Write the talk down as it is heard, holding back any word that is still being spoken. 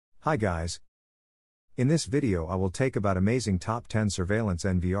Hi guys. In this video I will take about amazing top 10 surveillance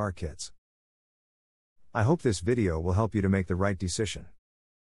NVR kits. I hope this video will help you to make the right decision.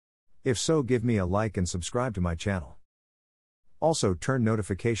 If so, give me a like and subscribe to my channel. Also turn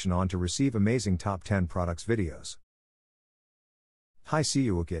notification on to receive amazing top 10 products videos.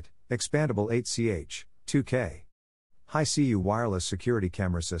 HiCu Kit, Expandable 8ch, 2K. HiCu Wireless Security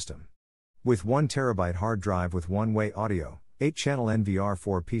Camera System. With 1 TB hard drive with one-way audio, 8-channel NVR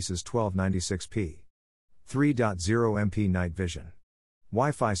 4 pieces 1296p. 3.0 MP night vision.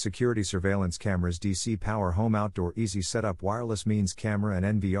 Wi-Fi security surveillance cameras DC power home outdoor easy setup wireless means camera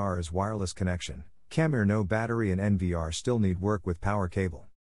and NVR is wireless connection. Camera no battery and NVR still need work with power cable.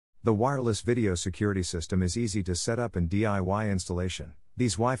 The wireless video security system is easy to set up and DIY installation.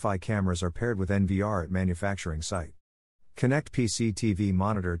 These Wi-Fi cameras are paired with NVR at manufacturing site. Connect CCTV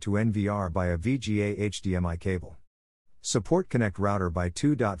monitor to NVR by a VGA HDMI cable. Support connect router by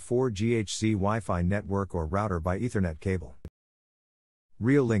 2.4 GHz Wi-Fi network or router by Ethernet cable.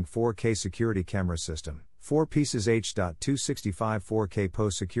 REOLINK 4K security camera system. 4 pieces H.265 4K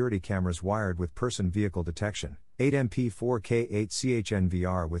post security cameras wired with person vehicle detection. 8 MP 4K 8ch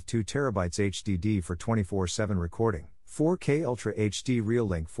NVR with 2 TB HDD for 24/7 recording. 4K Ultra HD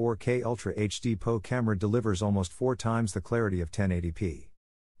REOLINK 4K Ultra HD PO camera delivers almost 4 times the clarity of 1080p.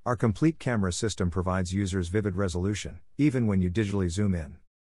 Our complete camera system provides users vivid resolution, even when you digitally zoom in.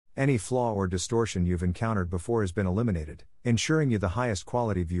 Any flaw or distortion you've encountered before has been eliminated, ensuring you the highest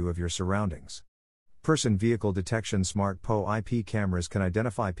quality view of your surroundings. Person vehicle detection smart PO IP cameras can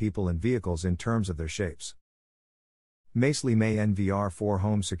identify people and vehicles in terms of their shapes. Macely May NVR 4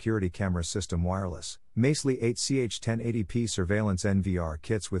 home security camera system wireless. Macely 8ch 1080p surveillance NVR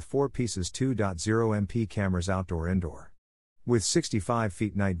kits with 4 pieces 2.0 MP cameras outdoor-indoor. With 65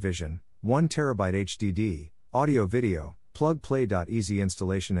 feet night vision, 1 TB HDD, audio video, plug play. Easy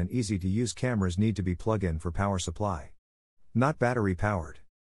installation and easy to use cameras need to be plug-in for power supply. Not battery powered.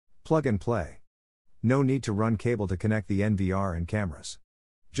 Plug and play. No need to run cable to connect the NVR and cameras.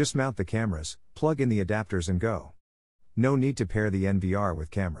 Just mount the cameras, plug in the adapters and go. No need to pair the NVR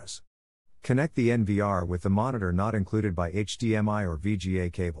with cameras. Connect the NVR with the monitor not included by HDMI or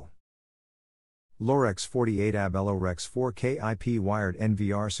VGA cable. Lorex 48AB Lorex 4K IP wired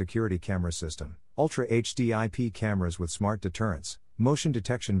NVR security camera system. Ultra HD IP cameras with smart deterrence, motion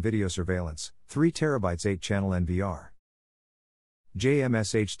detection video surveillance, 3 TB 8-channel NVR.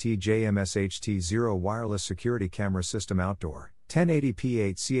 JMSHT 0 wireless security camera system outdoor,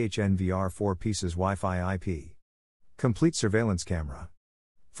 1080p 8ch NVR 4 pieces Wi-Fi IP. Complete surveillance camera.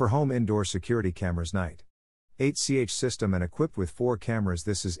 For home indoor security cameras night. 8ch system and equipped with 4 cameras.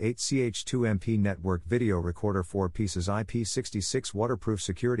 This is 8ch 2MP network video recorder 4 pieces IP66 waterproof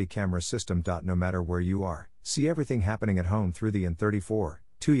security camera system. No matter where you are, see everything happening at home through the N34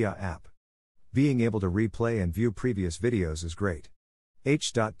 Tuya app. Being able to replay and view previous videos is great.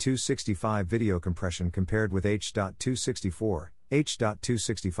 H.265 video compression compared with H.264,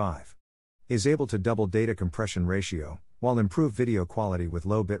 H.265 is able to double data compression ratio, while improve video quality with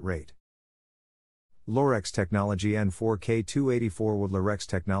low bit rate. Lorex Technology N4K 284 with Lorex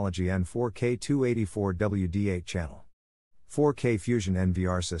Technology N4K 284 WD8 channel. 4K Fusion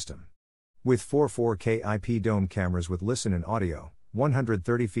NVR system. With 4 4K IP dome cameras with listen and audio,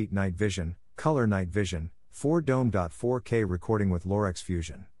 130 feet night vision, color night vision, 4 dome.4K recording with Lorex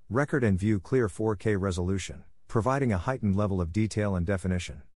Fusion, record and view clear 4K resolution, providing a heightened level of detail and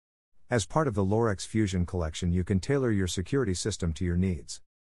definition. As part of the Lorex Fusion collection you can tailor your security system to your needs.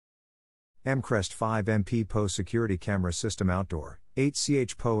 Amcrest 5 MP PO security camera system outdoor,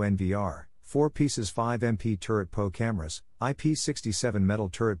 8ch PO NVR, 4 pieces 5 MP turret PO cameras, IP67 metal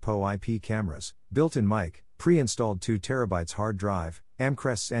turret PO IP cameras, built-in mic, pre-installed 2 TB hard drive.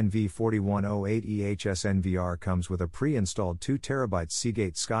 Amcrest's NV4108 EHS NVR comes with a pre-installed 2 TB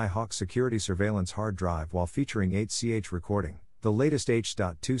Seagate Skyhawk security surveillance hard drive while featuring 8ch recording, the latest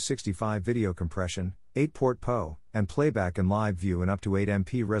H.265 video compression, 8-port PO, and playback and live view in up to 8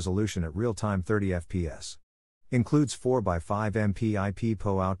 MP resolution at real-time 30 fps. Includes 4x5 MP IP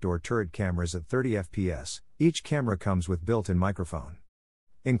PO outdoor turret cameras at 30 fps, each camera comes with built-in microphone.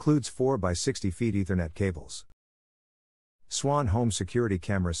 Includes 4x60 feet Ethernet cables. Swann home security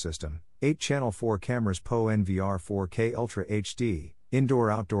camera system, 8-channel 4 cameras PO NVR 4K Ultra HD,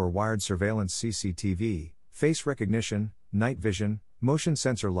 indoor-outdoor wired surveillance CCTV, face recognition, night vision, motion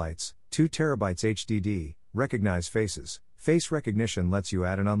sensor lights, 2 TB HDD, recognize faces. Face recognition lets you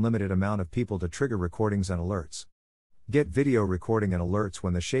add an unlimited amount of people to trigger recordings and alerts. Get video recording and alerts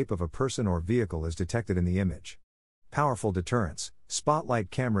when the shape of a person or vehicle is detected in the image. Powerful deterrence,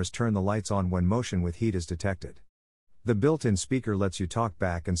 spotlight cameras turn the lights on when motion with heat is detected. The built-in speaker lets you talk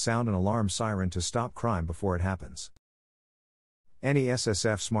back and sound an alarm siren to stop crime before it happens.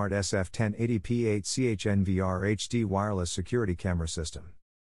 NESSF SmartSF 1080p 8ch NVR HD Wireless Security Camera System.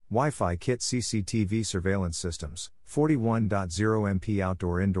 Wi-Fi Kit CCTV Surveillance Systems, 41.0MP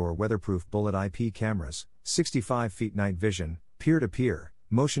Outdoor-Indoor Weatherproof Bullet IP Cameras, 65 feet night vision, peer-to-peer,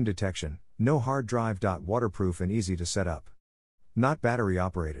 motion detection, no hard drive. Waterproof and easy to set up. Not battery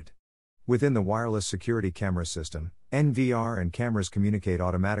operated. Within the wireless security camera system, NVR and cameras communicate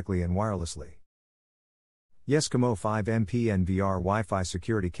automatically and wirelessly. YESKAMO 5MP NVR Wi-Fi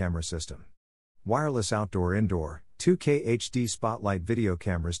Security Camera System. Wireless outdoor-indoor, 2K HD Spotlight video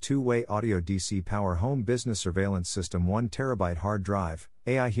cameras, two-way audio DC power home business surveillance system, 1 TB hard drive,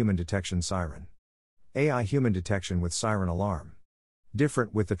 AI human detection siren. AI human detection with siren alarm.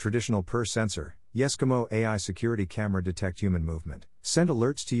 Different with the traditional PER sensor, YESKAMO AI security camera detect human movement, send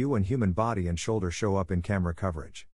alerts to you when human body and shoulder show up in camera coverage.